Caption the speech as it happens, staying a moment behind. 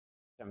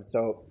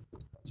So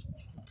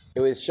it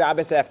was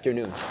Shabbos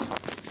afternoon,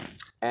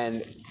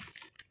 and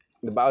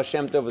the Baal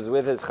Shem Tov was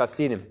with his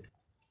Hasidim.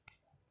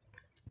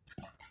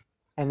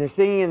 And they're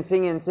singing and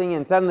singing and singing,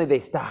 and suddenly they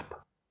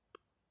stop.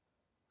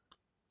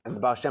 And the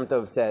Baal Shem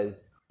Tov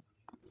says,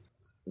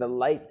 the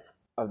lights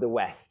of the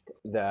west,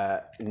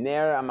 the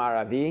Ner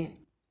Amaravi,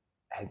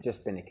 has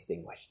just been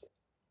extinguished.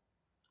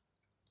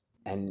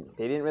 And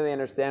they didn't really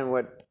understand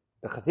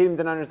the Hasidim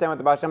didn't understand what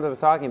the Baal Shem Tov was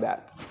talking about.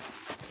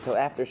 Until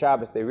after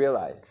Shabbos, they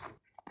realized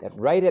that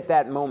right at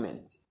that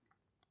moment,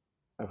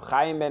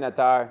 Hachaim ben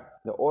Atar,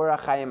 the Or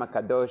Hachaim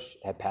HaKadosh,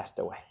 had passed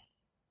away.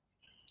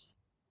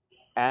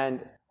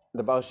 And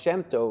the Baal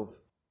Shem Tov,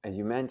 as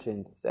you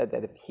mentioned, said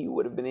that if he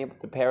would have been able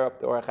to pair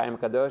up the Or Hachaim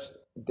HaKadosh,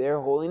 their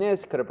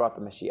holiness could have brought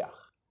the Mashiach.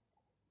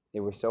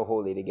 They were so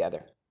holy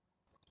together.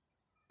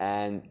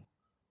 And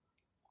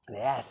they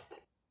asked,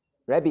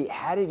 Rebbe,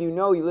 how did you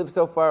know you live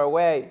so far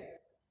away?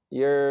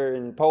 You're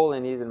in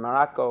Poland, he's in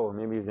Morocco, or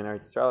maybe he was in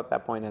Eretz Yisrael at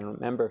that point, I don't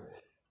remember.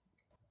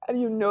 How do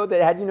you know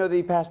that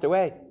he passed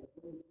away?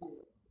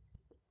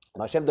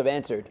 Baal Shem Tov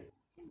answered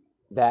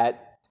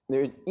that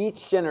there's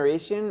each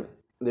generation,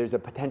 there's a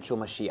potential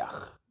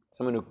Mashiach,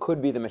 someone who could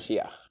be the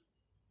Mashiach.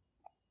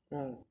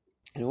 And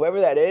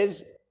whoever that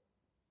is,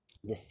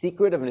 the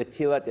secret of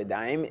Netilat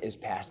Yadayim is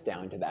passed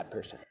down to that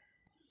person.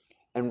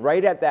 And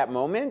right at that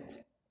moment,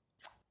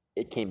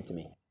 it came to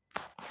me.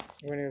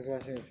 When he was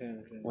washing his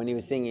hands. When he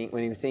was singing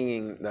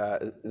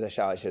the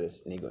Shalosh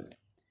Nigun.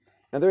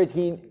 In other words,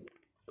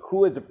 who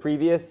was the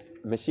previous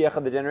Mashiach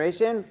of the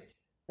generation?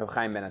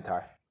 Hachaim ben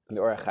Atar, the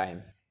Or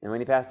Hachaim. And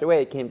when he passed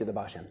away, it came to the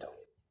Baal Shem Tov.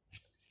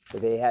 So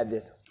they had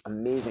this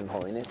amazing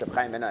holiness.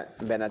 Hachaim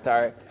ben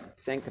Atar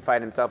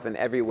sanctified himself in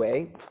every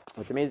way.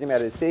 What's amazing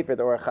about his sefer,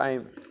 the Or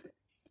Hachaim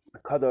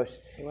Kadosh.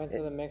 He went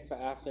to the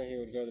mikveh after he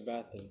would go to the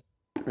bathroom.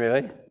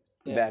 Really?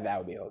 Yeah. That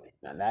would be holy.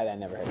 No, that I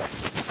never heard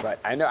of. But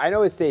I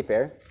know his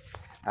sefer.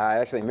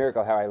 Actually, a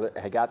miracle how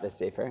I got this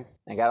sefer.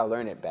 I got to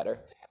learn it better.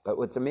 But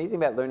what's amazing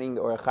about learning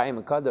the Or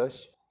Hachaim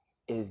Kadosh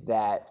is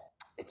that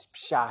it's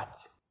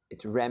pshat,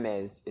 it's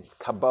remez, it's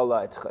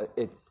kabbalah,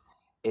 it's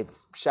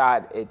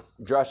pshat, it's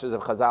drushes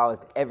of Chazal,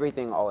 it's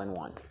everything all in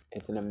one.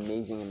 It's an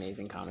amazing,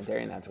 amazing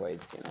commentary, and that's why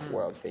it's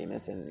world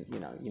famous. And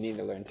you need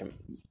to learn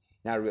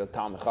not a real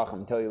Talmud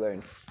Chacham until you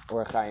learn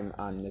Or Hachaim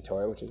on the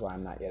Torah, which is why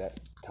I'm not yet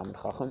a Talmud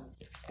Chacham.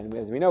 And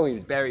as we know, he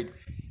was buried.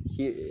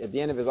 At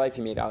the end of his life,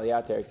 he made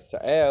Aliyah to Eretz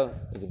Yisrael.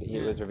 He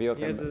was revealed.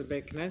 He has his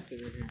Beit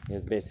Knesset right here. He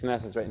has Beit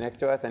Knesset right next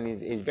to us, and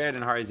he's buried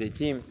in Har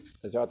Zeitim.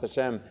 Bezrat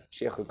Hashem,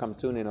 Sheikh will come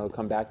soon, and he'll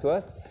come back to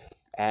us.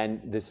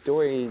 And the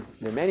stories,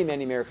 there are many,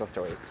 many miracle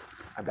stories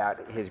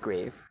about his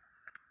grave.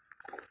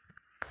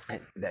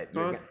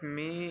 Both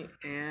me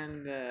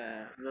and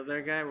the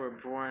other guy were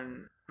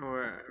born,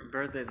 or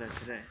birthdays are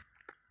today.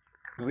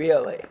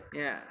 Really?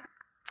 Yeah.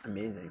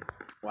 Amazing.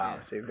 Wow.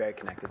 So you're very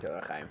connected to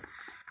Or Hachaim.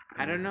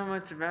 I don't know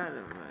much about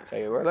him. So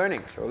we're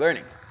learning.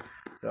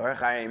 The Or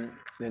Hachaim,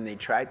 then they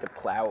tried to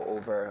plow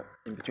over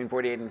in between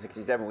 48 and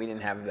 67. We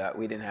didn't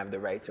have the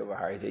rights over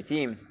Har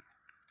Zeitim,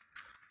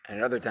 and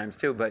at other times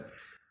too. But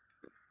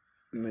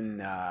when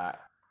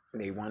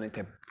they wanted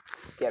to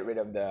get rid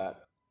of the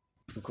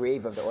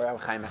grave of the Or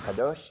Hachaim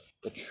HaKadosh,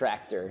 the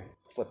tractor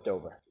flipped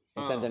over.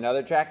 They sent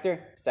another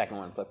tractor. Second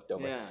one flipped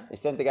over. Yeah. They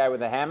sent the guy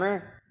with a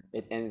hammer.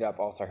 It ended up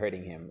also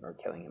hurting him or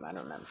killing him. I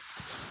don't remember.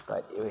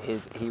 But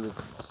he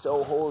was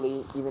so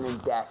holy, even in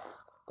death,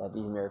 that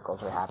these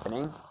miracles were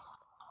happening.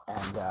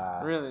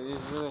 And really,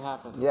 these really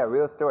happened. Yeah,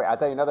 real story. I'll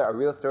tell you a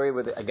real story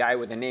with a guy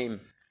with a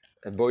name,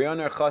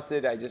 Boyoner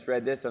Chassid. I just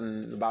read this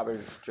on the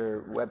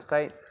Babager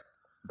website.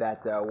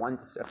 That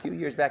once, a few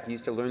years back, he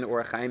used to learn the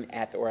Or Hachaim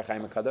at the Or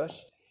Hachaim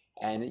HaKadosh.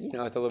 And, it's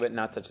a little bit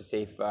not such a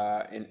safe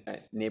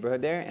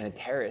neighborhood there. And a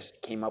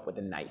terrorist came up with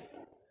a knife.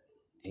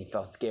 And he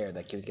felt scared,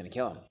 like he was going to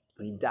kill him.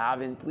 And he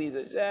davened, please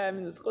Hashem,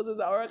 in the schools of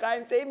the Or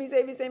Hachaim, save me,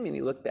 save me, save me. And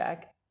he looked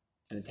back,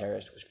 and the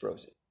terrorist was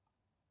frozen.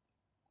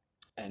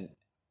 And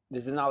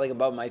this is not like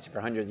above Meiser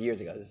for hundreds of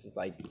years ago. This is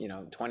like,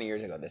 20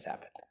 years ago this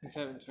happened. He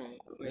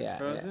was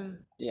frozen?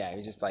 Yeah, he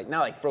was just like,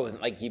 not like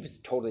frozen, like he was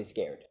totally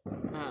scared.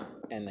 Huh.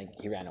 And like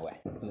he ran away.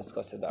 In the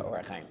schools of the Or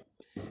Hachaim.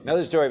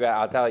 Another story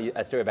I'll tell you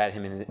a story about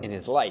him in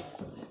his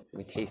life.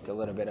 We taste a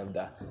little bit of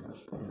the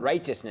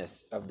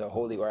righteousness of the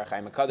holy Or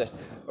Hachaim HaKadosh.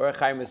 Or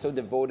Hachaim was so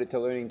devoted to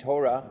learning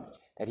Torah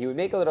that he would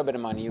make a little bit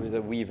of money. He was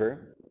a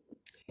weaver.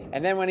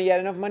 And then when he had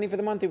enough money for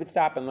the month, he would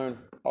stop and learn.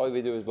 All he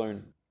would do is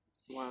learn.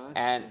 Wow,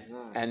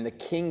 and the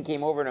king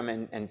came over to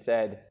him and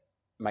said,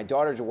 my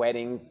daughter's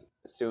wedding's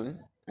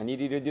soon. I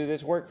need you to do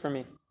this work for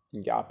me.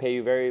 I'll pay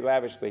you very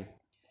lavishly.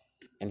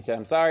 And he said,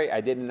 I'm sorry,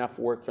 I did enough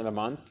work for the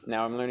month.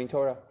 Now I'm learning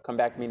Torah. Come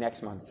back to me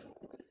next month.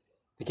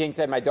 The king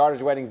said, my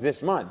daughter's wedding's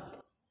this month.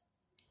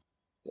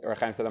 Or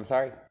Hachaim said, I'm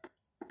sorry.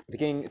 The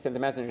king sent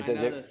the messenger and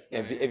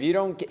said, if you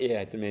don't,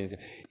 it's amazing.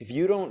 If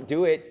you don't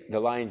do it,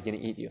 the lion's going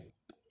to eat you.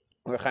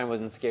 Or Hachaim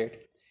wasn't scared.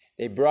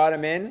 They brought him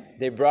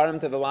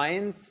to the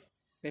lions.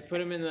 They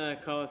put him in the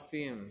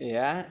Colosseum.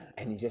 Yeah,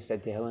 and he just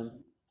said to Hillel,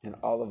 And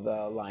all of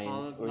the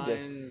lions were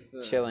just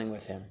chilling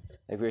with him.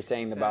 Like we were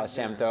saying, the Baal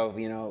Shem Tov,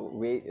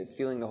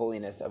 feeling the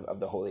holiness of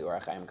the holy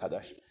Hachaim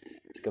Kadosh.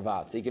 It's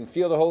Gavad. So you can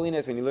feel the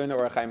holiness when you learn the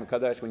Hachaim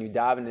Kadosh. When you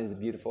daven, it's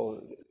beautiful.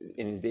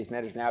 In his base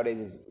medrash nowadays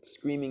is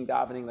screaming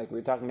davening, like we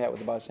were talking about with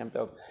the Baal Shem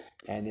Tov.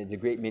 And there's a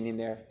great minyan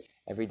there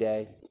every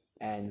day.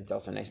 And it's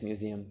also a nice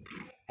museum.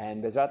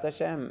 And Bezrat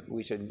Hashem,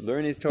 we should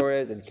learn his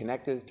Torahs and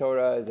connect to his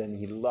Torahs. And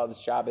he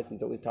loves Shabbos.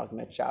 He's always talking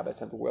about Shabbos,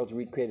 how the world's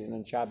recreated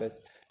on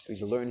Shabbos. So we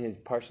should learn his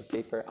Parsha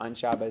Sefer on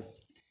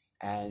Shabbos.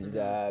 And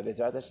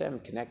Bezrat Hashem,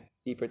 connect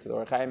deeper to the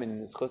Hachaim. And in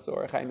his Chus, the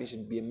Hachaim, he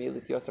should be a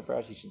Meilit Yosef for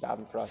us. He should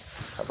daven for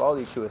us. Have all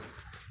Yeshuas.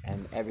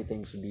 And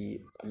everything should be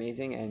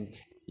amazing. And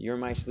you're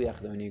my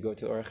shliach. When you go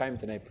to the Hachaim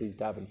tonight, please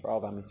daven for all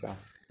of Am Yisrael.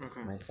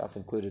 Myself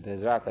included.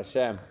 Bezrat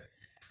Hashem.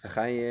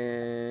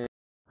 Hachaim.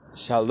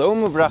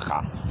 Shalom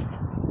uvracha.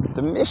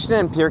 The Mishnah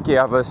in Pirkei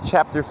Avos,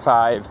 chapter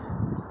 5,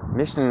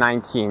 Mishnah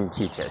 19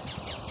 teaches.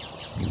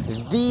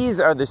 These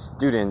are the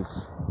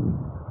students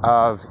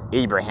of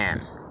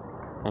Abraham.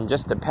 And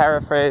just to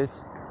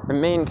paraphrase, the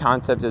main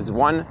concept is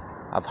one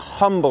of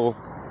humble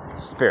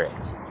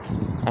spirit.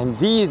 And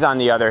these, on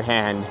the other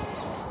hand,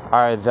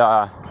 are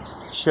the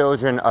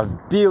children of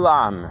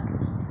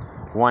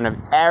Billaam, one of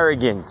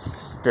arrogant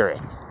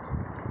spirit.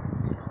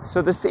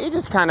 So the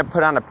sages kind of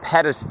put on a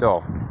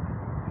pedestal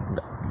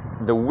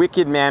the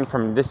wicked man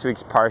from this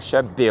week's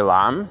Parsha,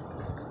 Billaam,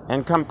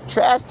 and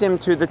contrast him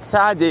to the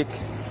tzaddik,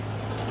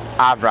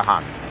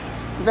 Abraham.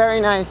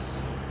 Very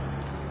nice.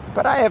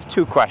 But I have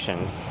two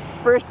questions.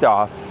 First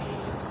off,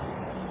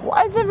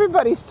 why is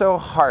everybody so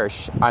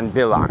harsh on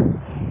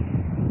Billaam?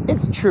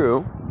 It's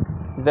true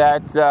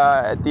that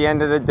at the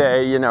end of the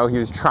day, he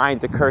was trying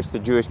to curse the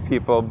Jewish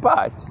people,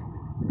 but,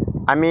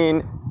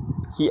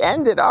 he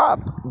ended up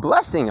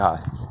blessing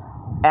us.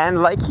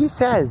 And like he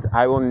says,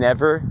 I will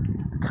never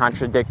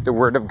contradict the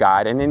word of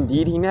God, and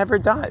indeed he never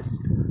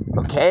does.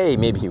 Okay,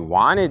 maybe he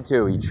wanted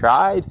to, he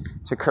tried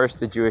to curse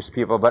the Jewish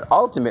people, but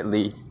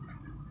ultimately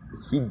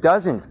he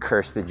doesn't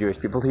curse the Jewish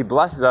people, he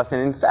blesses us.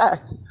 And in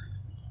fact,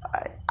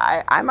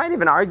 I might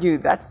even argue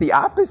that's the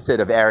opposite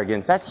of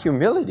arrogance, that's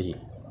humility.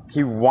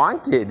 He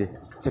wanted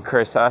to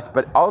curse us,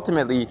 but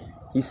ultimately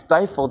he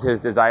stifled his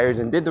desires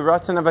and did the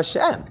Ratzon of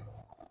Hashem.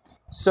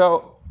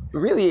 So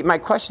really my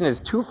question is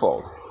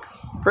twofold.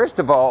 First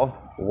of all,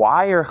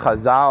 why are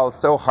Chazal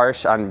so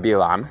harsh on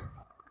Billaam,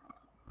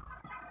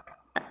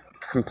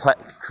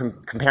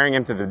 comparing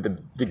him to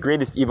the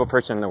greatest evil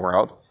person in the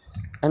world?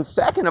 And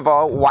second of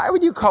all, why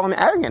would you call him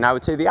arrogant? I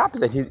would say the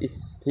opposite.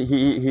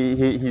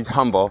 He's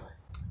humble.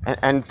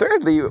 And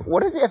thirdly,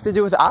 what does he have to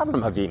do with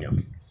Avram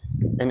Avinu?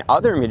 In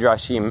other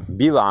midrashim,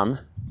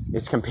 Billaam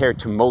is compared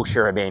to Moshe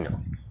Rabbeinu,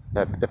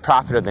 the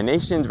prophet of the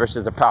nations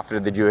versus the prophet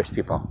of the Jewish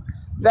people.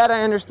 That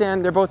I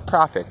understand, they're both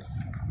prophets.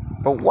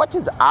 But what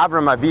does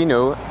Avram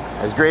Avinu,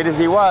 as great as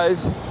he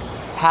was,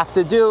 have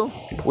to do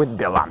with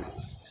Billaam?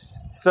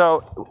 So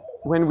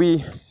when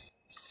we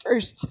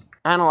first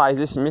analyze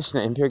this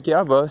Mishnah in Pirkei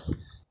Avos,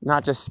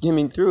 not just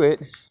skimming through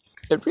it,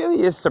 it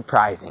really is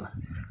surprising.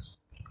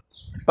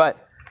 But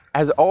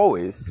as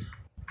always,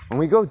 when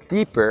we go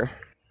deeper,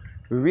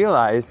 we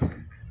realize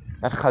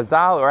that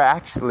Chazal are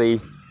actually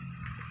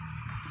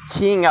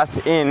keying us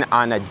in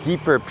on a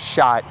deeper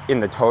pshat in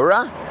the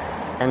Torah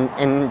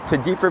and to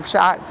deeper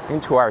pshat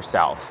into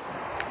ourselves.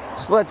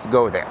 So let's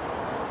go there.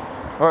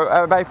 Or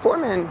Rabbi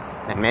Foreman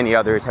and many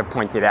others have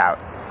pointed out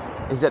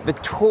is that the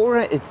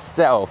Torah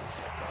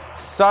itself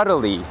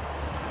subtly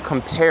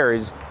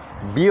compares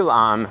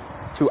Billaam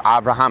to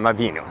Avraham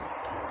Avinu.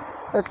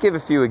 Let's give a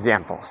few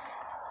examples.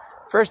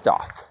 First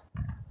off,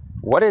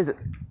 what is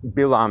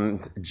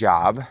Billaam's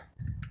job?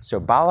 So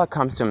Bala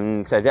comes to him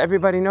and says,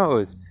 everybody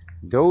knows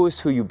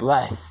those who you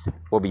bless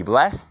will be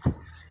blessed,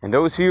 and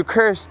those who you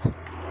cursed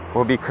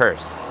will be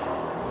cursed.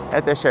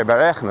 Have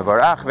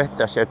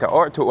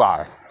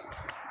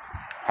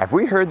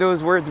we heard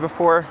those words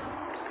before?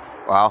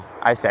 Well,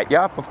 I said,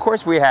 yup, of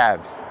course we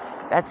have.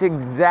 That's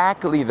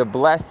exactly the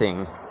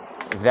blessing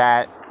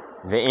that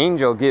the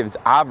angel gives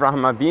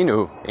Avraham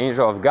Avinu, the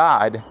angel of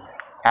God,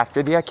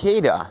 after the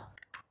Akedah.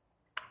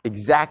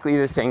 Exactly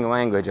the same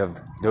language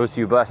of those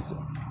who bless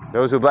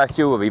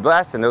you will be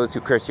blessed, and those who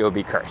curse you will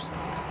be cursed.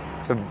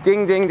 So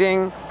ding, ding,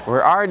 ding,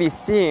 we're already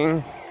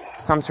seeing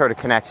some sort of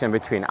connection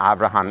between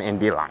Avraham and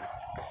Billaam.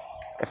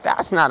 If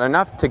that's not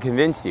enough to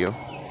convince you,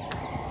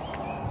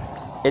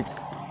 it's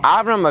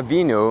Avraham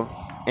Avinu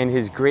in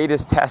his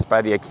greatest test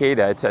by the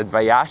Akedah. It says,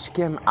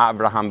 Vayashkem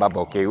Avraham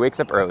baboker. He wakes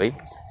up early.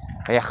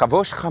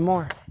 Vayachavosh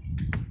chamor.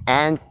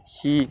 And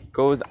he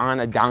goes on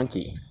a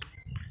donkey.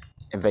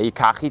 And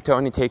Vayikach ito,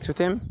 and he takes with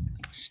him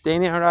Shtei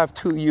ne'arav,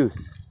 2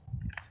 youth.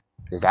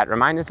 Does that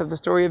remind us of the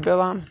story of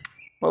Billaam?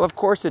 Well, of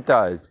course it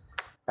does.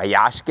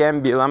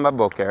 Vayashkem Billaam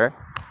baboker.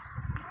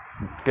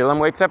 Billaam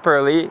wakes up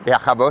early,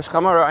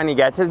 and he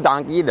gets his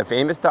donkey, the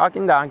famous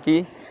talking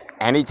donkey,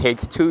 and he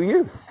takes 2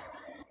 youth.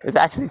 It's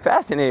actually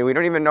fascinating. We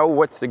don't even know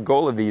what's the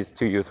goal of these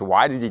 2 youth.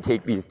 Why does he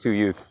take these 2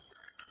 youths?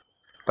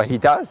 But he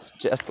does,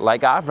 just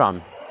like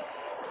Avram.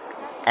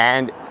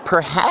 And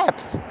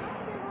perhaps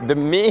the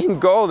main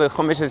goal the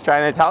Chumash is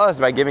trying to tell us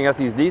by giving us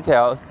these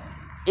details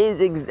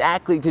is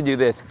exactly to do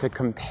this, to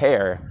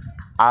compare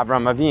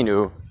Avram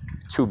Avinu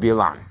to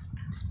Billaam.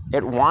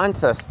 It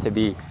wants us to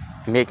be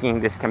making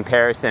this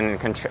comparison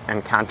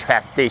and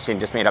contrastation,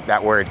 just made up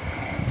that word,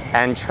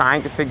 and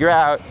trying to figure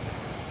out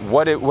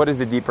what is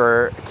the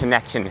deeper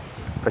connection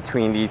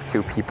between these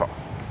two people.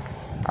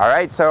 All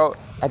right, so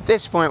at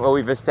this point, what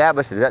we've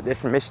established is that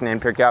this mission in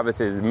Pirkei Avos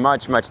is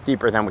much, much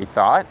deeper than we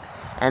thought,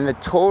 and the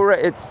Torah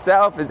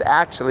itself is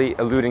actually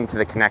alluding to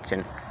the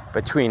connection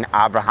between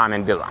Abraham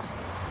and Billaam.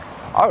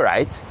 All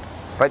right,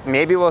 but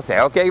maybe we'll say,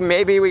 okay,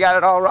 maybe we got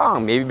it all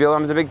wrong. Maybe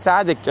Billaam's a big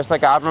tzaddik, just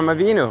like Avram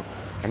Avinu.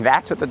 And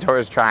that's what the Torah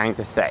is trying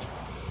to say.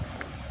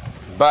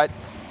 But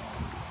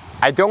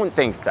I don't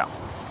think so.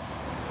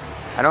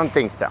 I don't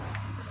think so.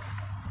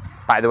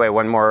 By the way,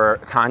 one more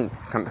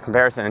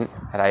comparison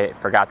that I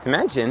forgot to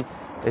mention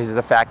is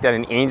the fact that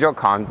an angel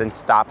comes and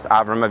stops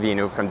Avram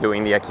Avinu from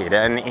doing the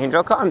Akedah, and an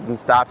angel comes and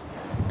stops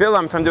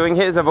Billaam from doing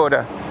his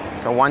avodah.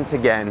 So once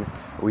again,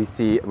 we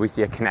see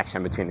a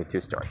connection between the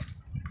two stories.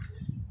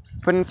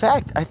 But in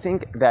fact, I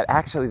think that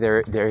actually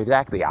they're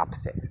exactly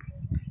opposite.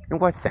 In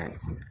what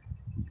sense?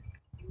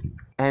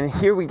 And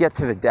here we get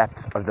to the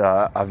depth of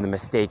the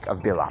mistake of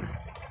Billaam.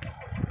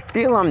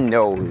 Billaam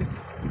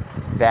knows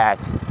that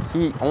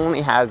he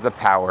only has the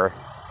power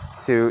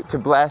to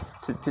bless.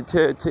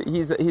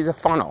 He's a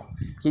funnel.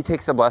 He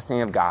takes the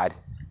blessing of God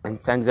and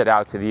sends it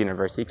out to the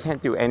universe. He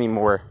can't do any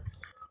more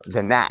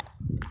than that.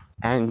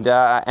 And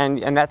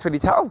that's what he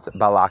tells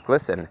Balak.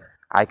 Listen,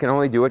 I can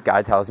only do what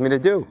God tells me to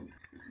do.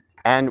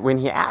 And when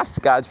he asks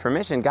God's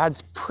permission,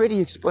 God's pretty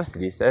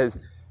explicit. He says,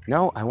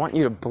 no, I want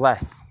you to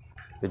bless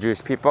the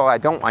Jewish people. I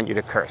don't want you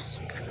to curse.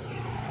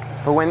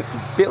 But when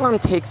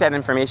Billaam takes that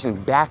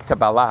information back to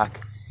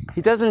Balak,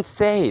 he doesn't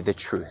say the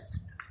truth.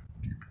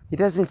 He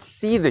doesn't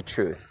see the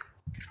truth.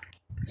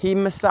 He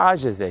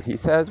massages it. He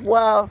says,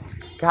 well,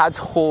 God's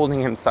holding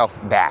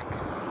himself back.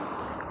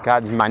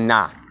 God's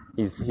manah.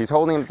 He's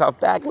holding himself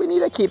back. We need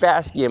to keep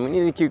asking him. We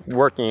need to keep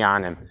working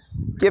on him.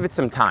 Give it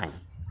some time.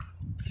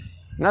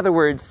 In other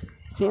words,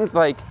 it seems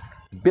like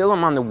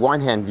Billaam on the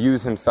one hand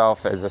views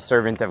himself as a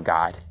servant of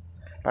God,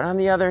 but on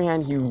the other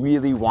hand, he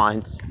really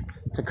wants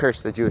to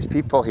curse the Jewish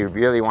people. He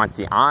really wants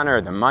the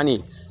honor, the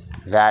money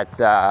that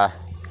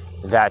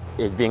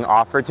is being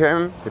offered to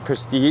him, the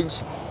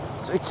prestige.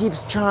 So he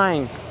keeps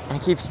trying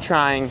and keeps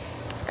trying,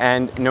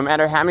 and no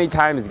matter how many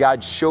times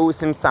God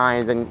shows him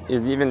signs and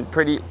is even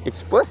pretty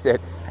explicit,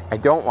 I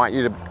don't want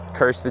you to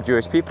curse the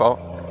Jewish people,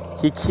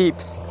 he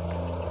keeps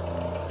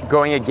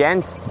going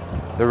against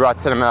the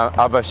Ratzon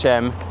of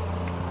Hashem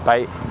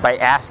by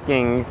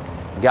asking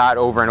God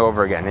over and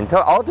over again,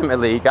 until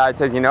ultimately God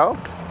says, you know,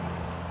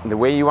 the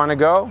way you want to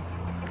go,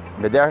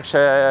 you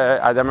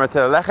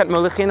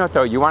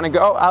want to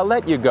go, I'll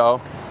let you go,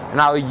 and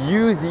I'll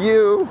use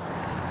you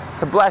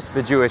to bless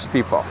the Jewish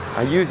people.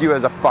 I'll use you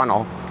as a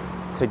funnel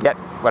to get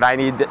what I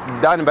need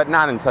done, but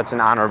not in such an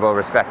honorable,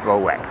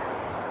 respectable way.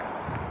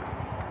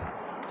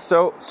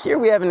 So here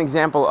we have an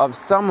example of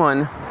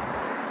someone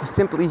who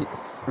simply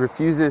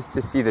refuses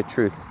to see the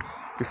truth,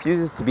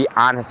 refuses to be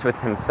honest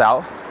with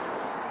himself,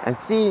 and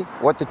see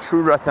what the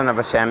true Ratzon of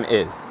Hashem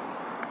is.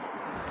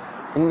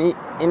 In the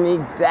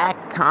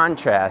exact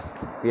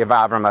contrast, we have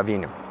Avram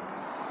Avinu.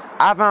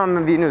 Avram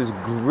Avinu's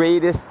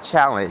greatest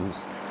challenge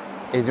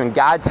is when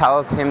God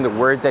tells him the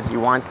words that he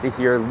wants to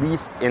hear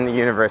least in the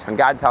universe, when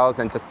God tells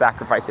him to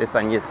sacrifice his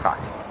son Yitzchak.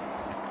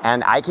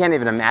 And I can't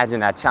even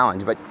imagine that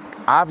challenge, but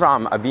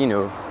Avram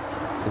Avinu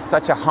is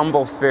such a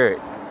humble spirit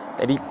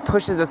that he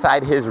pushes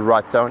aside his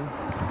Ratzon,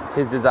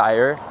 his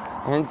desire,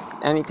 and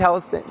he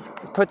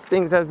puts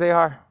things as they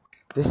are.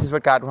 This is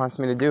what God wants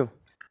me to do.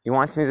 He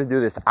wants me to do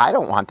this. I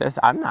don't want this.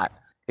 I'm not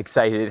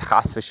excited,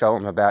 chas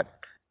v'sholom, about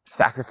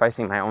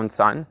sacrificing my own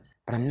son,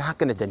 but I'm not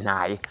going to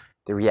deny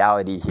the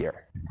reality here.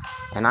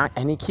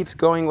 And he keeps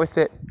going with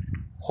it,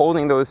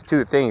 holding those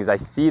two things. I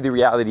see the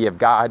reality of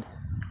God.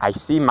 I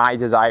see my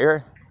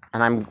desire,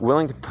 and I'm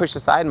willing to push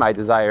aside my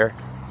desire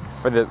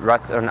for the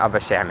Ratzon of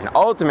Hashem. And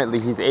ultimately,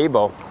 he's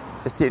able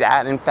to see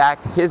that, in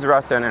fact, his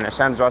Ratzon and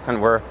Hashem's Ratzon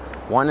were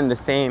one and the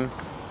same,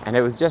 and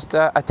it was just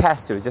a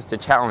test. It was just a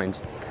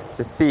challenge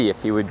to see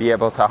if he would be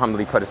able to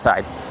humbly put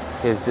aside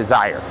his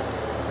desire.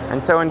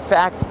 And so, in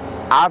fact,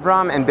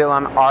 Avram and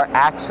Billaam are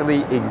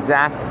actually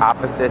exact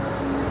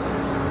opposites,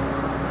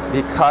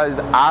 because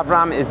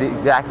Avram is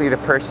exactly the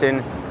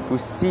person who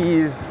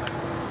sees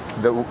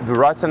the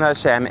Ratzon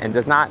Hashem and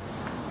does not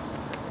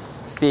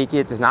fake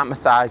it, does not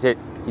massage it.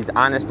 He's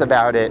honest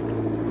about it,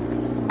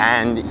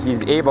 and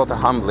he's able to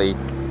humbly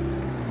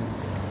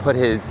put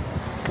his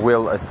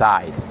will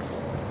aside.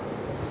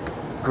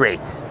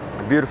 Great.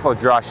 A beautiful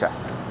drasha.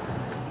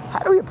 How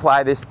do we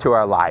apply this to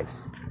our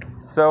lives?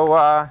 So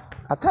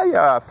I'll tell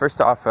you first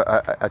off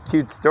a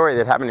cute story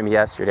that happened to me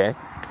yesterday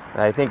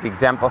that I think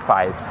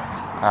exemplifies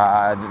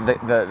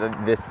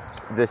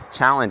this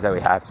challenge that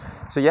we have.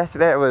 So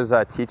yesterday I was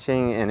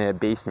teaching in a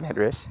base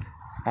midrash,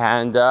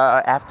 and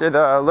after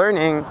the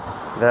learning,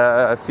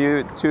 the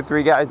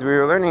 2-3 guys we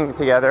were learning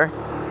together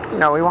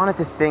we wanted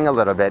to sing a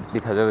little bit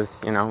because it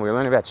was, we were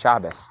learning about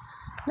Shabbos.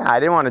 Now, I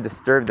didn't want to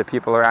disturb the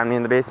people around me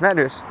in the Beis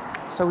Medrash,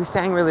 so we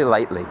sang really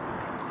lightly.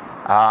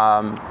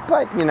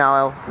 But,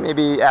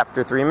 maybe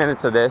after 3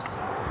 minutes of this,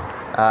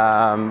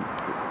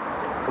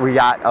 we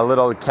got a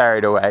little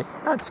carried away,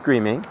 not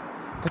screaming,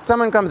 but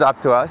someone comes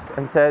up to us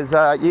and says,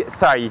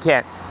 sorry, you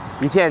can't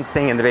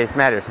sing in the Beis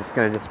Medrash, it's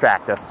going to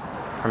distract us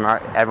from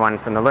everyone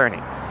from the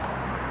learning.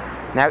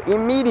 Now,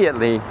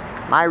 immediately,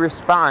 my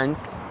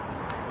response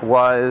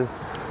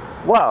was,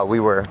 well, we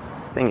were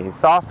singing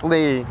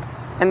softly,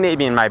 and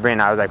maybe in my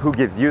brain I was like, who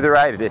gives you the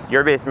right? Is this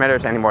your Beis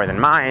Medrash any more than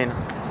mine?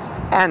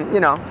 And,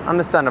 I'm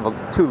the son of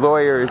 2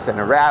 lawyers and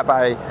a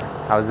rabbi.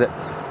 I was the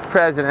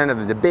president of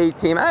the debate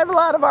team. I have a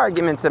lot of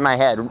arguments in my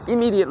head.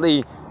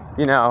 Immediately,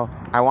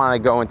 I want to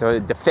go into a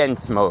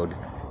defense mode.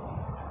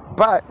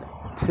 But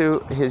to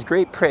his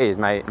great praise,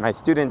 my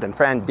student and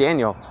friend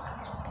Daniel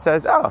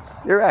says, oh,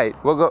 you're right,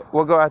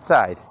 we'll go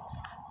outside.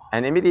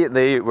 And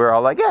immediately we're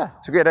all like, yeah,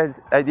 it's a great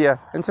idea.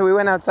 And so we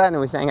went outside and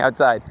we sang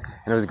outside,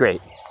 and it was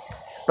great.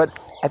 But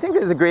I think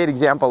this is a great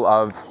example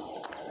of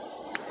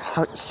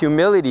how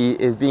humility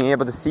is being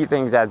able to see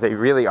things as they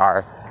really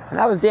are. And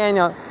that was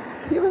Daniel.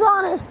 He was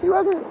honest. He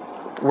wasn't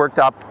worked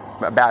up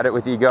about it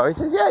with ego. He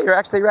says, yeah, you're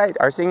actually right.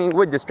 Our singing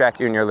would distract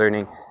you in your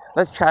learning.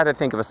 Let's try to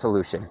think of a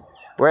solution.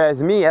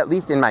 Whereas me, at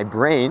least in my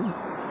brain,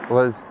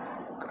 was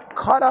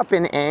caught up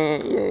in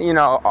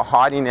a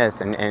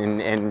haughtiness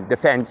and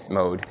defense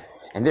mode,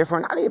 and therefore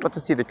not able to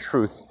see the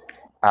truth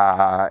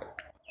as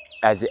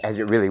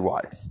it really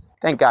was.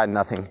 Thank God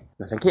nothing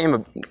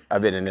came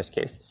of it in this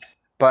case.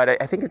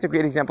 But I think it's a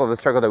great example of the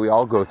struggle that we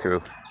all go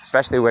through,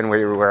 especially when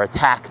we're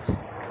attacked.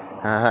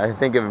 I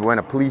think of when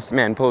a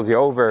policeman pulls you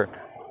over,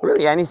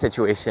 really any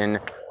situation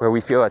where we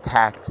feel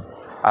attacked,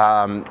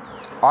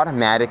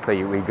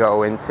 automatically we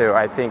go into,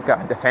 I think,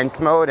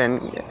 defense mode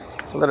and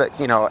a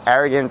little,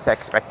 arrogance,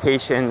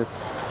 expectations,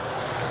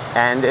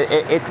 and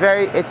it's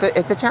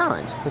a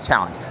challenge. It's a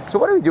challenge. So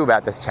what do we do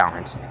about this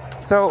challenge?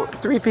 So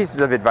 3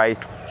 pieces of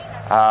advice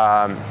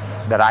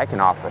that I can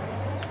offer.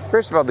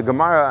 First of all, the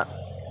Gemara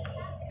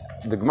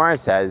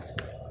says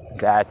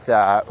that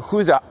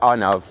who's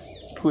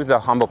a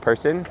humble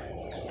person,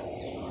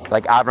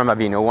 like Avram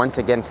Avinu, once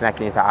again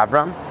connecting it to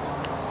Avram,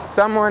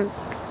 someone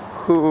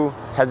who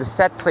has a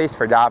set place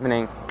for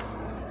davening,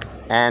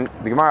 and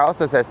the Gemara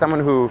also says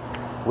someone who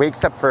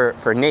wakes up for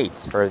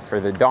nates, for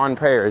the dawn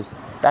prayers,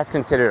 that's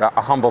considered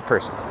a humble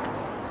person.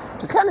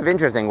 Which is kind of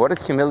interesting. What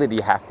does humility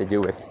have to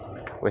do with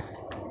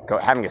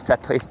having a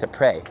set place to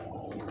pray?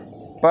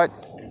 But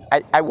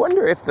I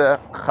wonder if the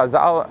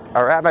Chazal,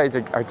 our rabbis,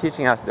 are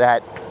teaching us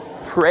that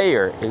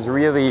prayer is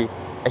really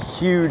a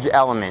huge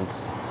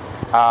element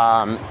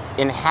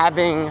in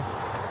having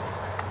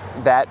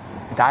that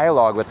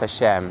dialogue with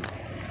Hashem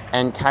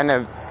and kind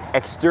of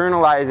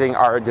externalizing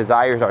our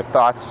desires, our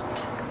thoughts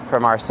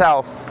from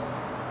ourselves,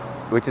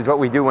 which is what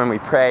we do when we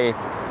pray,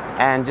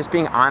 and just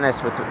being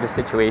honest with the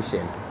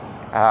situation.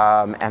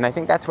 And I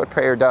think that's what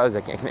prayer does.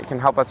 It can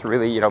help us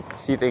really,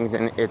 see things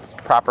in its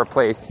proper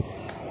place.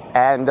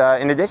 And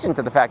in addition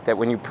to the fact that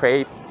when you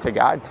pray to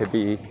God to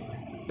be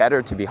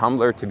better, to be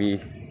humbler, to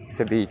be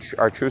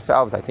our true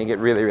selves, I think it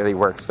really, really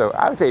works. So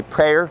I would say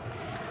prayer.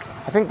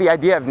 I think the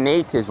idea of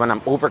nates is when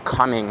I'm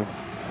overcoming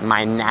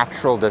my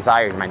natural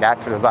desires. My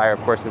natural desire,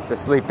 of course, is to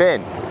sleep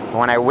in. But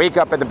when I wake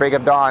up at the break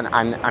of dawn,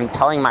 I'm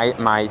telling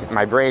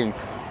my brain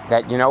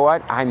that, you know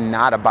what, I'm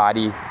not a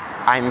body.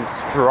 I'm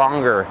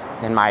stronger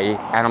than my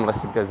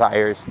animalistic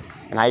desires.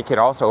 And I can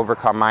also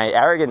overcome my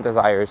arrogant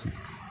desires.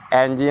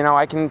 And,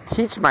 I can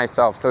teach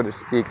myself, so to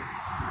speak,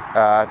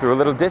 through a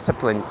little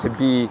discipline to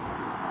be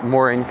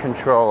more in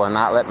control and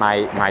not let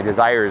my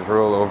desires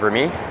rule over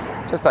me.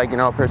 Just like,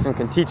 a person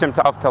can teach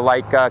himself to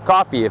like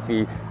coffee if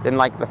he didn't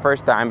like it the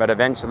first time, but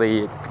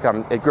eventually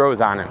it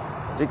grows on him.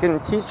 So you can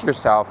teach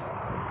yourself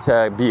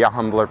to be a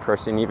humbler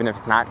person, even if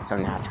it's not so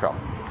natural.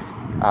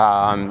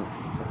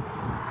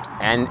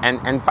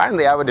 And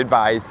finally, I would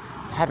advise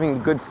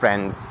having good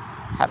friends,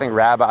 having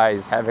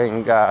rabbis,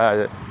 having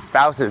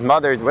spouses,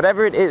 mothers,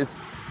 whatever it is,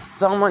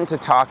 someone to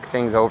talk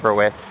things over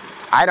with.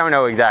 I don't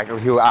know exactly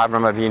who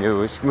Avram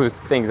Avinu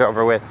schmoozed things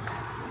over with,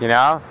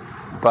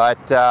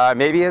 but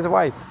maybe his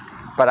wife.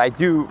 But I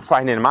do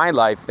find in my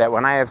life that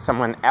when I have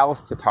someone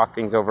else to talk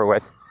things over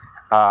with,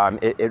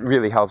 it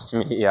really helps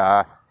me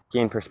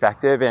gain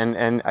perspective.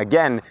 And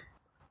again,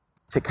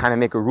 to kind of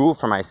make a rule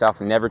for myself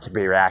never to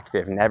be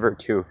reactive, never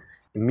to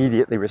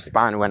immediately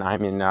respond when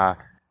I'm in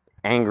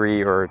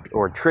angry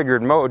or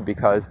triggered mode,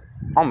 because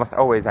almost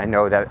always I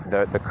know that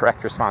the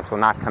correct response will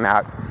not come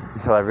out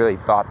until I've really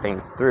thought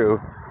things through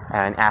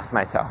and asked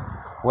myself,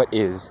 what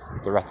is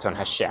the Ratzon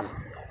Hashem?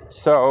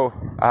 So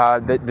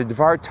the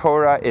Dvar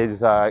Torah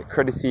is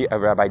courtesy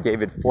of Rabbi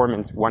David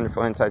Foreman's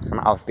wonderful insights from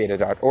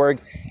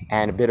aleph-beta.org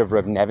and a bit of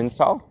Rav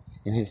Nevinsal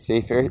in his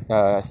Sefer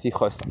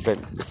Sichos, the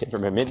Sefer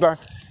B'Midbar.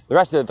 The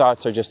rest of the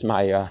thoughts are just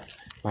my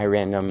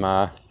random,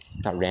 not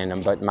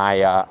random, but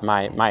my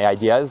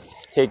ideas.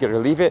 Take it or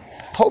leave it.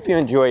 Hope you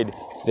enjoyed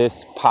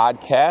this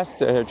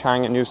podcast.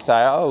 Trying a new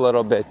style, a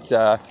little bit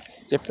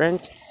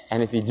different.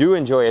 And if you do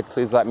enjoy it,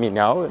 please let me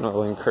know, and it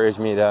will encourage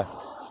me to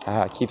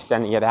keep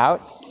sending it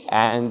out.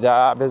 And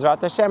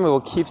Bezrat Hashem, we will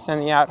keep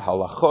sending out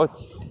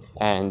halachot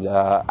and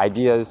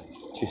ideas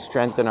to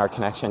strengthen our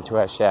connection to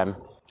Hashem.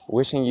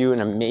 Wishing you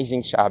an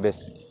amazing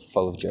Shabbos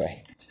full of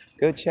joy.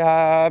 Good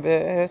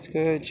Shabbos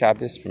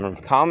from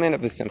Rav Kalman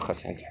of the Simcha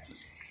Center.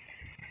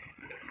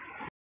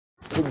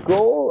 The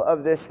goal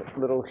of this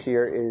little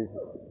shir is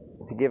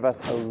to give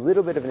us a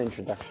little bit of an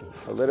introduction,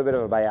 a little bit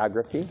of a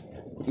biography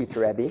to each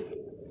Rebbe,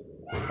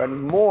 but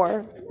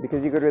more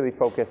because you could really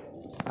focus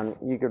on,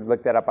 you could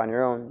look that up on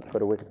your own, go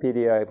to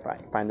Wikipedia,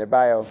 find their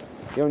bio.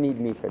 You don't need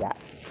me for that.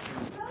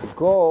 The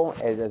goal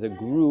is, as a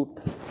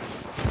group,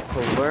 to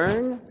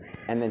learn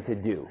and then to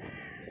do.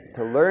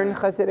 To learn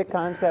Hasidic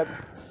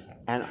concepts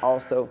and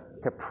also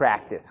to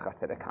practice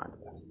Hasidic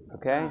concepts,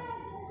 okay?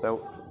 So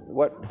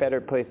what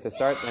better place to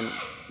start than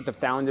the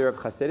founder of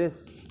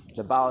Hasidus,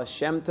 the Baal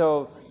Shem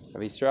Tov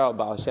of Israel,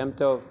 Baal Shem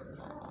Tov.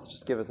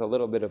 Just give us a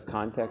little bit of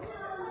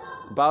context.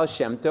 Baal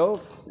Shem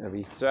Tov of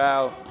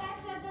Israel,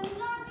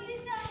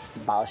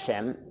 Baal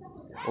Shem.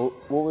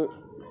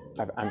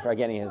 I'm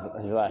forgetting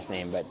his last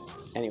name, but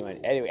anyway,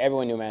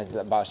 everyone knew him as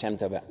Baal Shem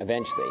Tov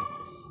eventually.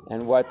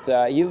 And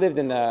he lived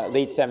in the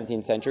late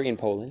 17th century in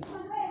Poland.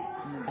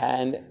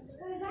 And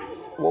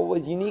what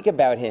was unique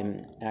about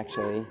him,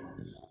 actually,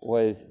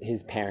 was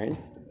his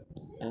parents.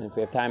 And if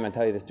we have time, I'll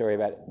tell you the story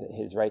about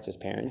his righteous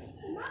parents.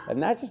 But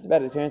not just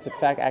about his parents, but the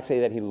fact, actually,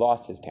 that he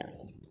lost his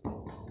parents.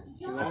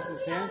 He lost his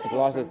parents? He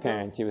lost his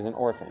parents. He was an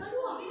orphan.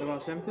 The Baal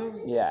Shem Tov?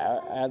 Yeah,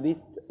 at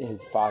least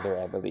his father,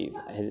 I believe.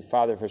 His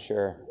father, for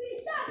sure,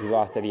 he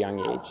lost at a young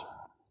age.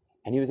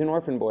 And he was an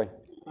orphan boy.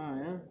 Oh,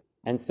 yeah?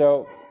 And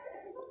so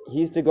he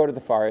used to go to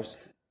the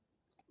forest.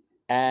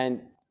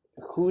 And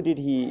who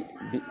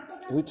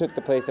took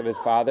the place of his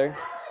father?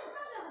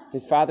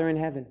 His father in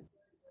heaven.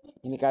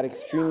 And he got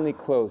extremely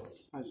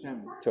close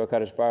to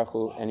HaKadosh Baruch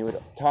Hu, and he would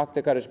talk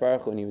to HaKadosh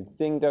Baruch Hu, and he would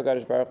sing to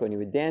HaKadosh Baruch Hu, and he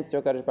would dance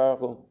to HaKadosh Baruch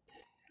Hu,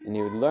 and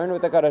he would learn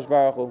with HaKadosh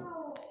Baruch Hu.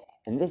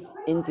 And this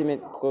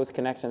intimate, close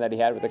connection that he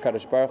had with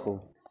HaKadosh Baruch Hu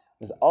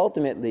was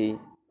ultimately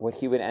what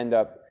he would end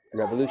up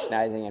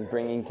revolutionizing and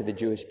bringing to the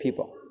Jewish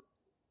people.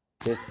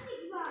 This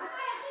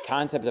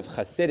concept of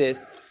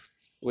Hasidus,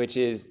 which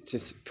is to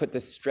put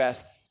the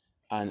stress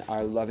on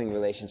our loving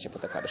relationship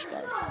with HaKadosh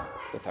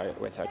Baruch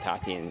Hu, with our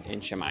Tati in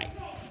Shammai.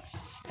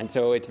 And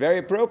so it's very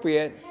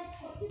appropriate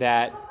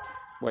that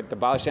what the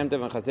Baal Shem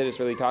Tov and Hasidus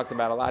really talks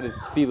about a lot is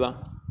tefillah.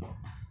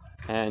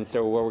 And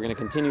so what we're going to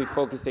continue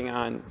focusing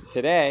on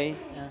today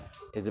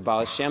is the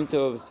Baal Shem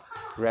Tov's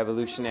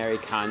revolutionary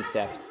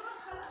concepts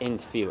in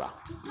tefillah.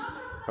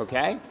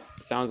 Okay?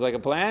 Sounds like a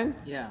plan?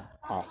 Yeah.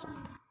 Awesome.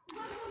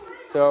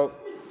 So,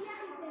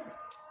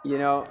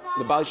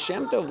 the Baal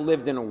Shem Tov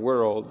lived in a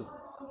world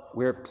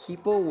where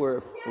people were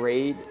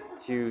afraid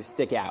to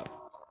stick out.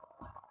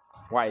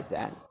 Why is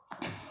that?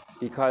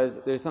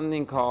 Because there's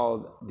something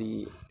called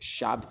the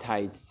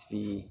Shabtai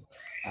Tzvi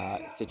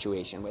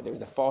situation, where there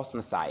was a false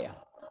Messiah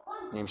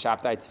named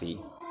Shabtai Tzvi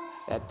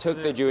that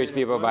took the Jewish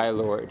people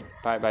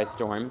by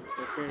storm.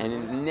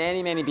 And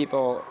many, many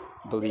people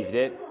believed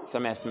it.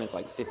 Some estimates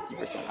like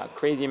 50%. A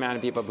crazy amount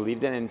of people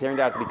believed it, and it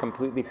turned out to be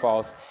completely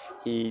false.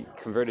 He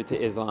converted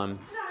to Islam.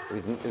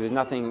 There was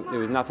nothing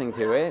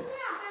to it.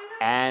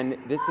 And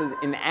this is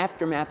in the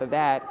aftermath of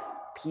that.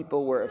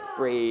 People were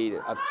afraid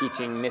of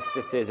teaching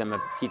mysticism,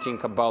 of teaching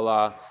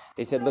Kabbalah.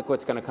 They said, look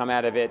what's going to come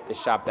out of it, the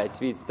Shabtai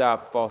Tzvi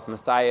stuff, false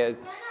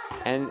messiahs.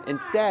 And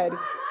instead,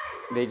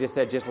 they just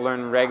said, just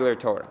learn regular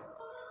Torah.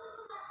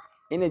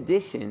 In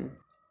addition,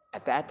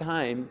 at that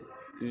time,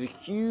 there was a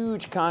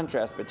huge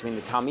contrast between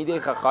the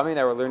Talmidei Chachamim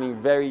that were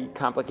learning very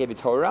complicated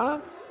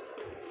Torah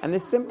and the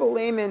simple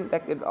layman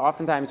that could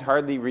oftentimes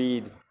hardly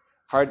read,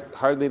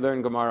 hardly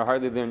learn Gemara,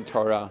 hardly learn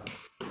Torah,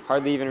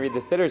 hardly even read the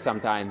Siddur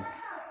sometimes.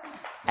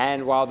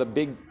 And while the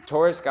big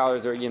Torah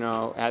scholars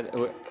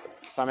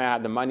somehow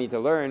had the money to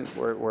learn,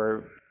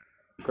 were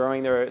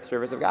growing their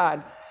service of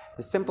God,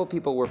 the simple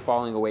people were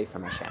falling away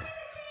from Hashem.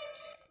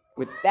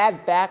 With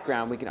that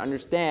background, we can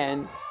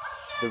understand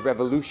the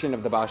revolution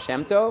of the Baal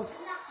Shem Tov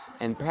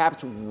and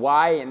perhaps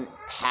why and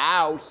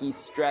how he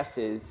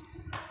stresses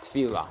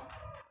tefillah.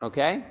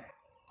 Okay?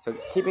 So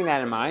keeping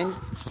that in mind,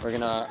 we're going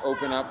to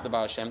open up the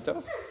Baal Shem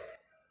Tov.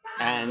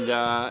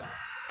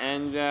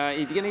 And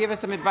he's going to give us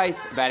some advice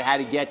about how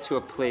to get to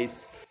a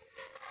place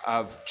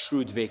of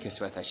true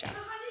dveikus with Hashem.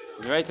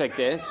 He writes like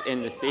this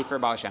in the Sefer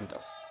Baal Shem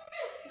Tov.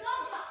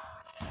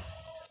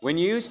 When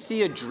you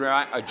see a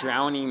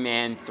drowning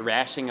man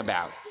thrashing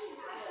about,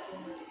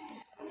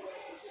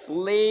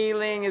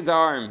 flailing his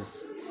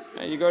arms,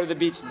 you go to the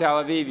beach in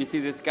Tel Aviv, you see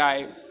this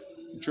guy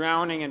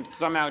drowning and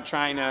somehow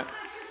trying to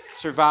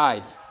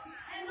survive.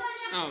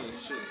 Oh,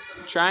 shit.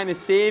 Trying to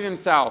save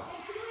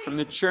himself from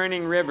the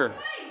churning river.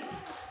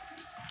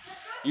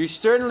 You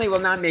certainly will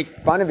not make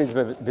fun of his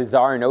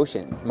bizarre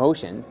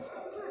motions.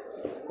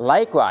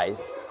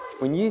 Likewise,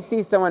 when you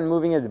see someone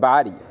moving his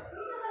body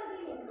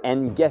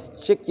and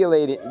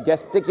gesticulating,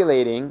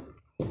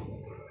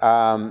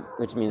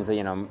 which means,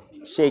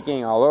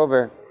 shaking all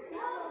over,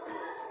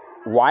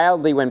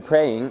 wildly when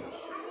praying,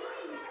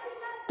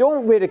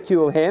 Don't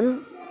ridicule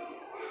him.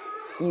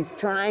 He's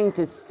trying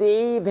to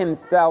save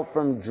himself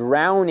from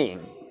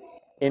drowning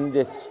in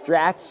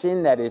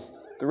distraction that is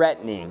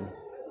threatening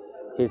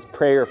his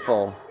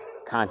prayerful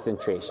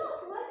concentration.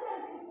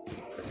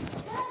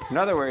 In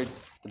other words,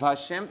 the Baal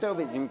Shem Tov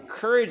is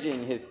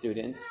encouraging his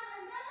students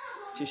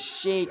to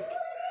shake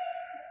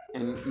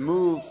and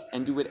move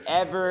and do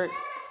whatever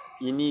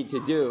you need to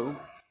do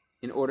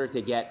in order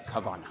to get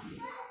kavanah.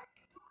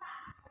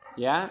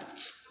 Yeah?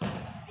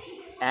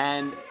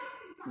 And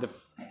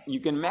you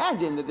can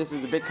imagine that this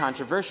is a bit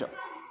controversial.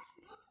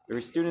 There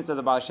were students of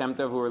the Baal Shem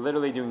Tov who were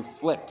literally doing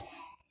flips,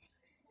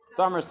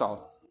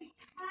 somersaults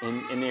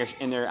in their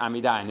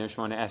Amidah, in their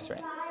Shmona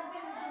Esrei.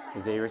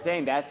 Because they were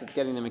saying that's what's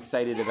getting them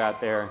excited about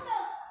their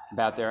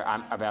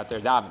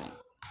davening.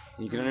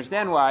 You can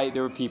understand why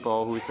there were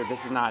people who said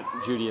this is not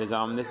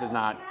Judaism, this is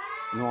not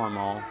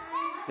normal,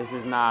 this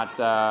is not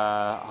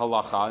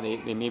halacha.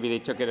 Maybe they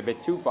took it a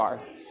bit too far,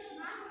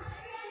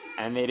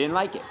 and they didn't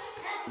like it.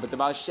 But the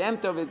Baal Shem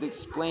Tov is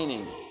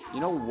explaining,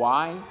 you know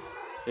why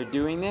they're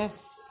doing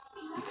this?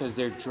 Because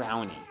they're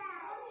drowning.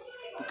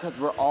 Because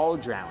we're all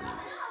drowning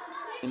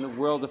in the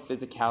world of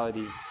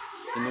physicality,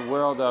 in the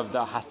world of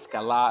the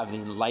haskalah, of the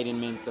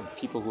enlightenment of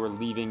people who are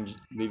leaving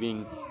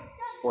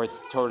or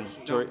don't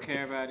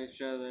care about each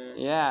other.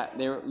 Yeah,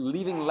 they're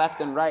leaving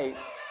left and right.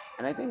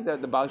 And I think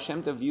that the Baal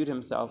Shem Tov viewed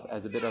himself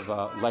as a bit of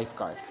a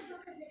lifeguard,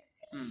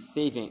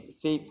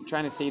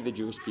 trying to save the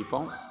Jewish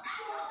people.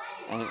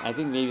 And I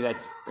think maybe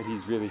that's what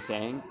he's really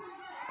saying.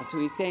 And so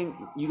he's saying,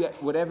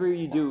 whatever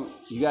you do,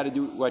 you got to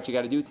do what you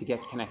got to do to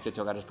get connected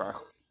to HaKadosh Baruch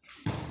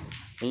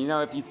Hu. And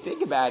if you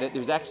think about it,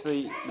 there's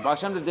actually, the Baal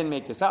Shem Tov didn't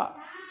make this up.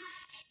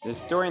 There's a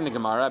story in the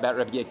Gemara about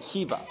Rabbi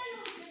Akiva,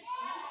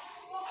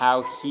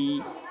 how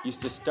he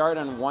used to start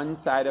on one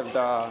side of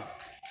the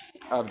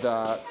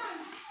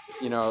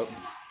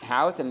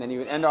house, and then he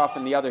would end off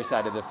on the other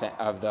side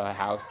of the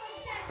house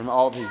from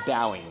all of his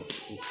bowings,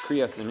 his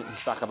kriyos and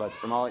shtachavot,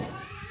 from all.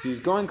 He was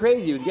going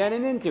crazy. He was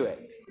getting into it,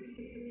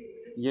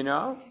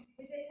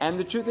 And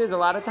the truth is, a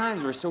lot of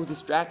times we're so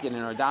distracted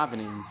in our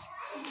davenings,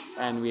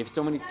 and we have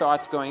so many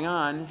thoughts going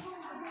on.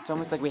 It's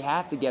almost like we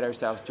have to get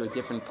ourselves to a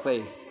different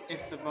place.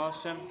 If the Baal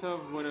Shem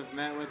Tov would have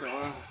met with the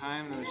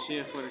Hachaim, the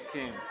Mashiach would have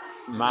came.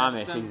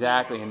 Mamish,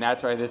 exactly, and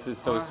that's why this is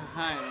so.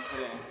 Hachaim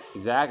today.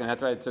 Exactly, and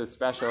that's why it's so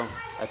special.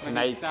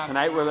 Tonight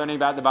we're learning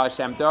about the Baal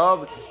Shem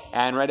Tov,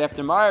 and right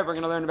after Marv we're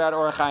going to learn about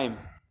Hachaim.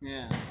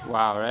 Yeah.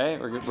 Wow, right?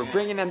 We're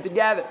bringing them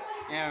together.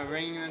 Yeah, we're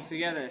bringing them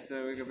together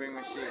so we can bring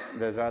Mashiach.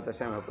 Bezrat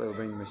Hashem, hopefully we'll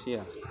bring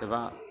Mashiach.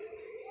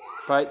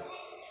 But,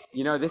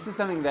 this is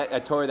something a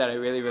torah that I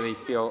really, really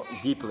feel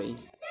deeply.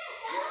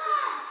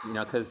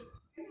 Because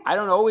I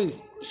don't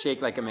always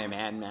shake like a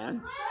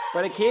man,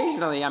 but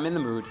occasionally I'm in the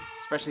mood,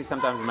 especially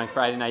sometimes in my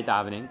Friday night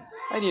davening,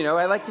 and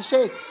I like to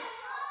shake.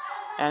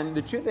 And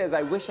the truth is,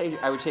 I wish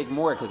I would shake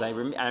more, because I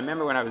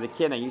remember when I was a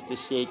kid, I used to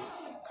shake,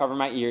 cover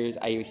my ears,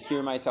 I would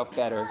hear myself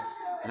better,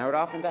 and I would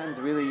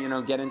oftentimes really,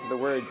 get into the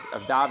words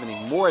of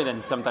davening more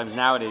than sometimes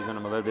nowadays when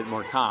I'm a little bit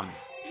more calm.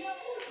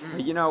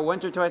 But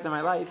once or twice in my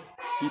life,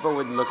 people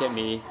would look at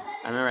me.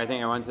 I remember,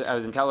 I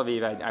was in Tel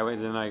Aviv, I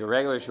was in like a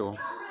regular shul,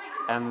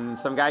 and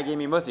some guy gave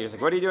me mussar. He was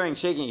like, "What are you doing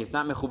shaking? It's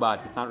not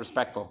mechubad, it's not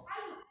respectful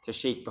to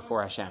shake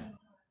before Hashem."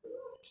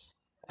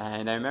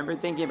 And I remember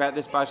thinking about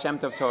this Baal Shem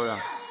Tov Torah,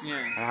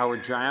 and how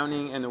we're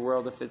drowning in the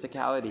world of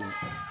physicality. And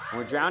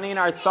we're drowning in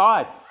our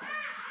thoughts.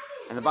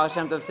 And the Baal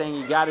Shem Tov saying,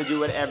 you got to do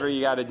whatever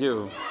you got to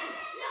do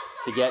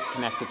to get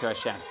connected to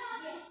Hashem.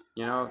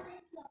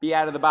 Be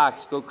out of the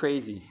box, go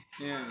crazy.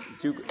 Yeah.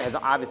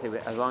 Obviously,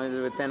 as long as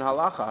it's within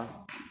halacha.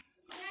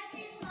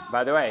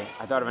 By the way,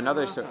 I thought of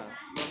another source.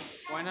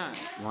 Why not?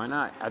 Why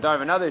not? I thought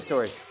of another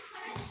source.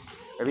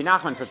 Rabbi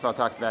Nachman, first of all,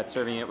 talks about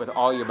serving it with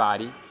all your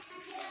body.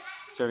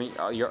 Serving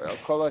your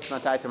kolot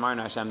matai tomar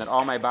Hashem, that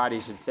all my body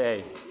should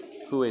say,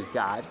 who is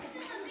God?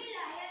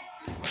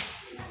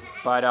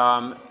 But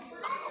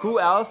who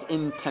else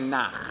in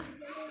Tanakh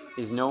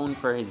is known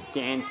for his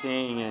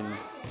dancing and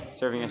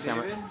serving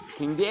Hashem?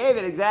 King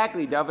David,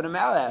 exactly. David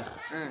HaMelech.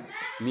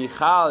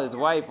 Michal, his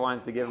wife,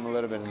 wants to give him a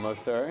little bit of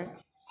mussar.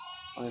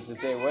 Wants to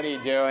say, what are you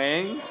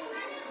doing?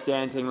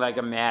 Dancing like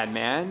a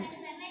madman.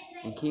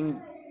 And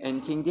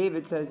King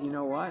David says, you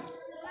know what?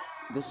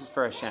 This is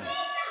for Hashem.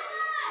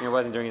 It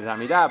wasn't during his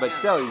Amidah, but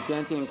still, he's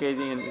dancing and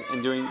crazy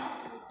and doing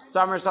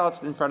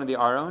somersaults in front of the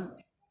Aron.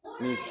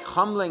 And he's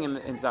humbling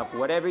himself.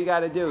 Whatever you got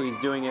to do, he's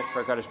doing it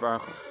for HaKadosh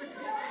Baruch Hu.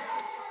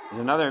 There's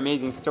another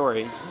amazing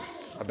story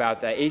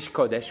about the Eish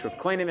Kodesh, Rav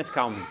Koinim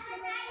Eskalmi,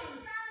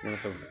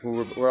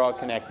 who we're all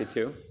connected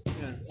to.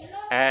 Yeah.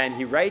 And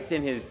he writes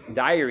in his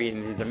diary,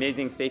 in his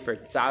amazing Sefer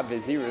Tzav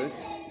V'Zirus,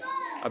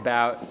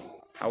 about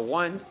how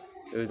once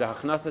it was a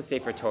Hachnasa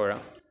Sefer Torah,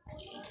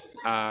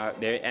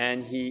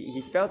 and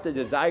he felt the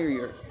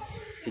desire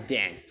to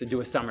dance, to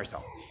do a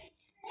somersault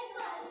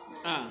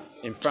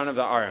in front of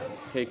the Aron,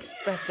 to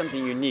express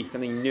something unique,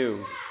 something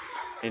new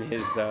in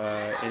his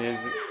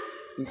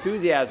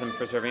enthusiasm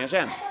for serving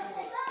Hashem.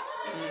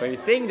 But he was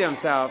thinking to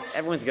himself,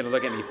 everyone's going to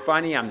look at me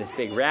funny, I'm this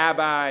big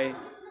rabbi,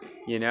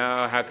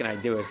 how can I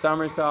do a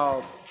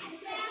somersault?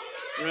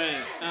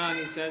 Right. Oh,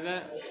 he said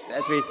that?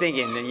 That's what he's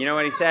thinking. And you know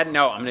what he said?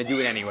 No, I'm going to do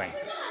it anyway.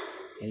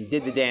 And he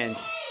did the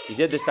dance. He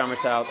did the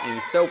somersault. And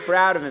he's so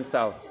proud of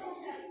himself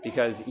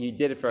because he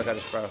did it for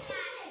HaKadosh Baruch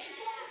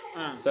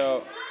Hu.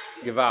 So,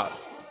 Gewalt.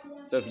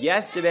 So if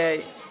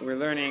yesterday we're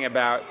learning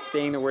about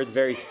saying the words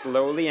very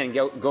slowly and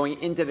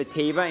going into the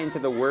teva, into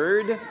the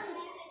word,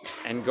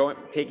 and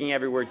taking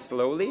every word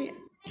slowly,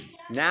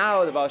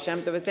 now the Baal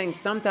Shem Tov is saying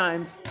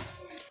sometimes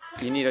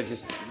you need to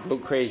just go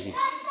crazy.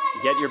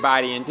 Get your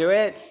body into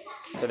it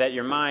so that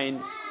your mind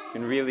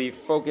can really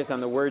focus on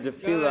the words of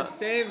tefillah. God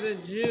save the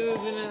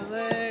Jews in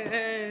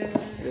LA.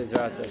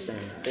 Bezrat Hashem.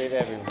 Save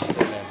everyone.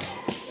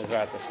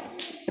 Bezrat Hashem.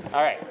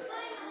 All right.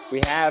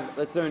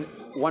 Let's learn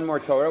one more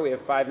Torah. We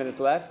have 5 minutes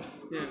left.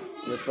 Yeah.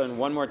 Let's learn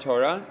one more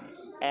Torah.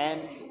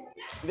 And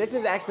this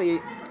is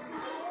actually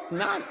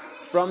not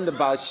from the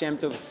Baal Shem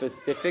Tov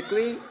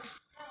specifically,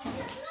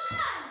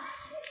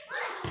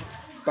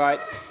 but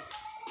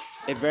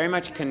it very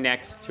much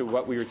connects to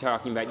what we were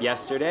talking about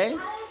yesterday.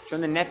 It's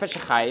from the Nefesh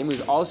Hachaim,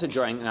 who's also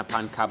drawing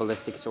upon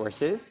Kabbalistic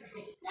sources.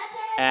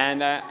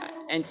 And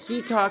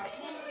he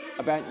talks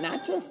about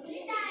not just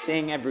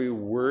saying every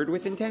word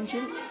with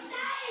intention,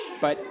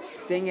 but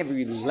saying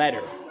every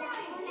letter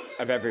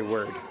of every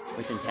word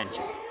with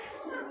intention.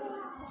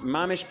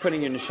 Mamish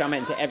putting your neshama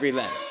into every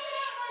letter.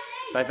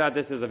 So I thought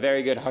this is a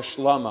very good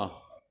hashlama,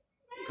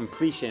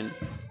 completion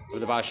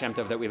of the Baal Shem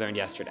Tov that we learned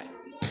yesterday.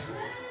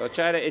 So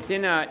it's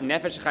in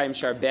Nefesh Chaim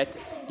Sharbet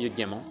Yud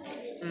Gimel.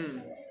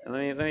 And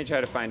let me try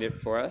to find it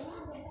for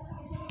us.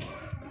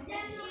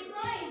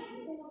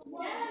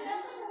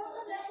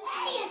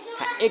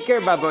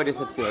 Ha'ikar b'avodas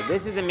hatfilah.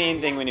 This is the main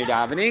thing when you're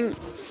davening.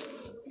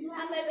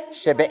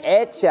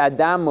 Shebe'et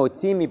she'adam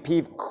motzi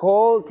mipiv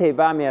kol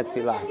teva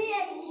mi'atfilah.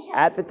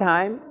 At the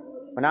time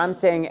when I'm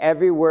saying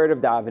every word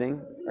of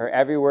davening or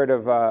every word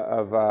of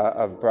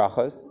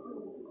brachos,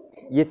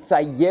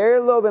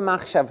 yitzayer lo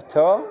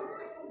b'machshavto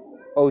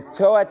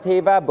oto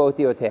ateva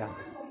botiotea.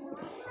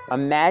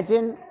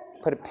 Imagine,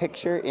 put a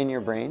picture in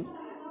your brain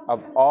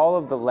of all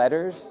of the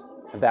letters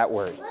of that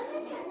word.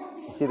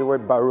 You see the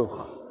word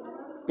Baruch,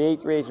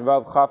 Beit Reish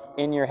Vav Chaf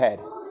in your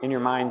head, in your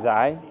mind's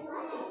eye.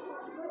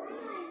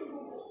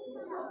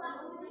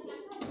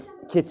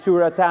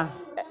 Kitsurata,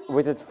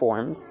 with its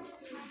forms.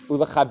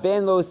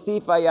 Ulechaven lo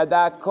sifa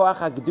yada koach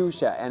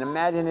hakdusha, and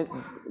imagine it,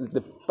 the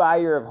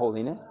fire of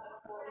holiness.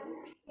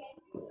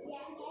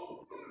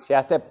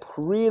 She'aseh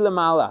pri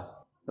lamala,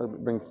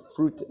 bring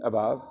fruit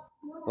above.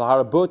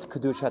 Laharabot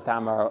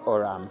kedushatam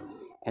oram,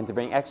 and to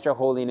bring extra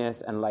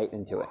holiness and light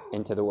into it,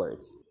 into the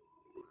words.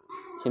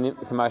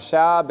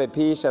 K'masha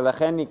bepi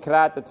shelechen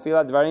nikrat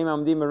atfilah dvarim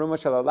amdim merumo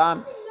shel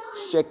olam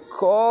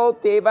shekol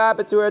teva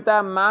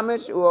beturata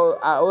mamish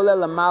u'aola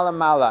lamala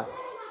mala.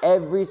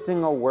 Every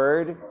single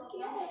word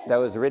that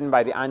was written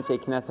by the Anshe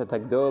Knesset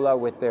Hagdola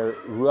with their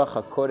Ruach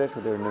HaKodesh,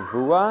 with their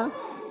Nevuah,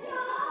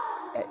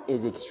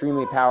 is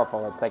extremely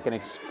powerful. It's like an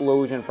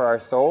explosion for our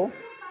soul.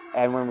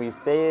 And when we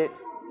say it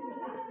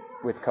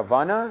with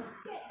Kavana,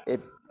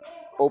 it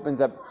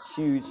opens up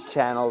huge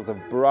channels of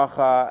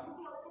bracha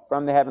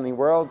from the heavenly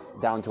worlds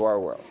down to our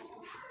world.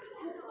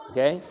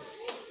 Okay?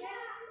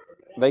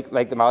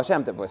 Like the Baal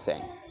Shem Tov was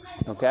saying.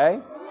 Okay?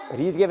 But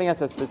he's giving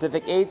us a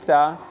specific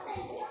eitzah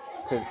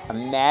to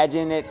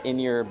imagine it in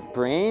your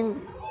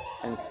brain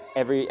and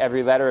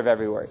every letter of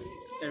every word.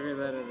 Every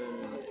letter of every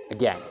word.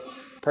 Again,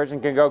 a person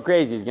can go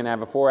crazy. He's going to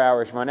have a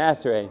 4-hour Shemona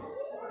Esrei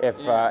if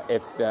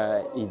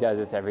he does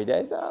this every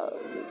day. So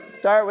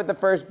start with the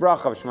first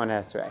bracha of Shemona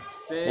Esrei.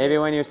 Maybe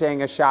when you're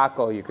saying a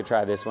shackle, you could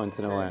try this once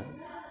in a while.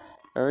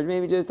 Or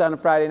maybe just on a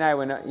Friday night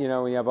when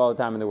you have all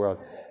the time in the world.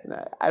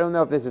 I don't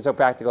know if this is so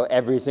practical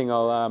every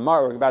single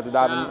Mar. We're about to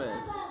daven.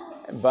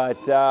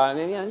 But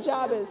maybe on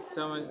Shabbos.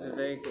 So much to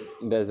Vegas.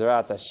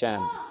 Bezrat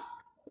Hashem.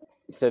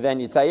 So then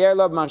Yitzayer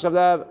lo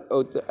b'machshavta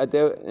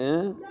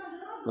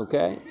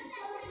okay.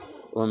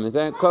 And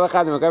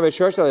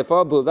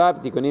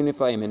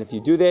if you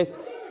do this,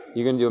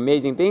 you're going to do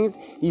amazing things.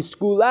 And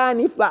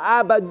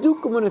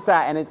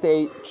it's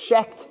a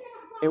checked.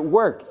 It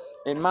works.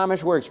 It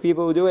mamish works.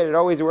 People who do it, it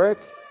always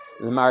works.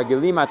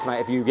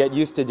 If you get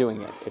used to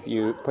doing it, if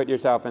you put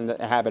yourself in the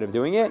habit of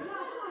doing it.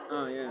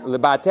 Oh, yeah. And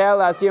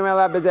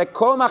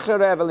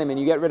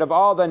you get rid of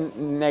all the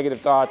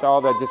negative thoughts,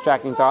 all the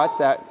distracting thoughts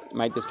that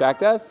might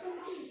distract us.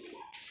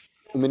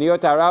 And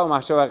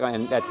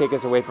that take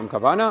us away from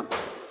Kavana.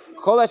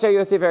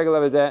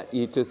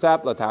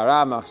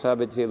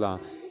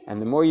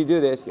 And the more you do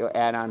this, you'll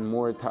add on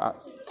more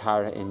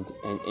Tara in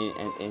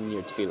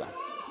your Tefillah.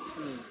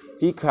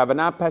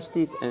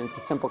 And it's a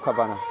simple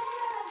Kavana.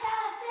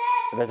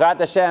 So Bezrat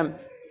Hashem,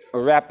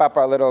 we'll wrap up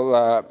our little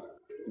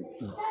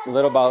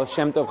Baal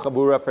Shem Tov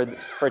Chabura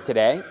for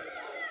today.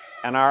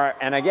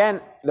 And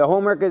again, the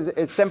homework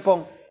is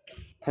simple.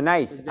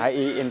 Tonight,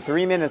 i.e. in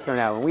 3 minutes from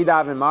now, when we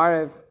daven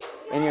Maariv,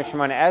 in your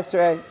Shemona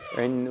Esrei,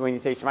 or when you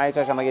say Shema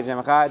Yisrael Shem Magid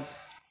Shem Echad,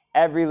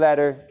 every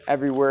letter,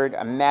 every word,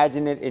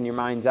 imagine it in your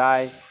mind's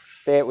eye,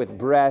 say it with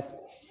breath,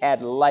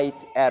 add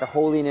light, add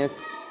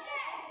holiness,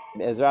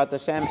 Bezrat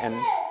Hashem, and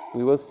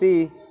we will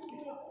see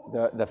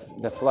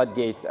the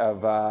floodgates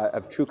of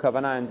true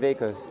kavanah and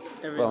dveikos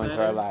flow into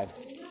our letter?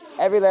 lives.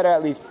 Every letter,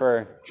 at least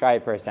try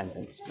it for a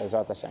sentence.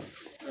 Bezrat Hashem.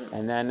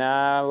 And then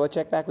we'll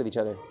check back with each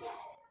other.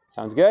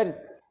 Sounds good?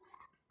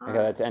 Okay,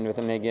 let's end with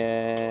a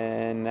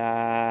niggin.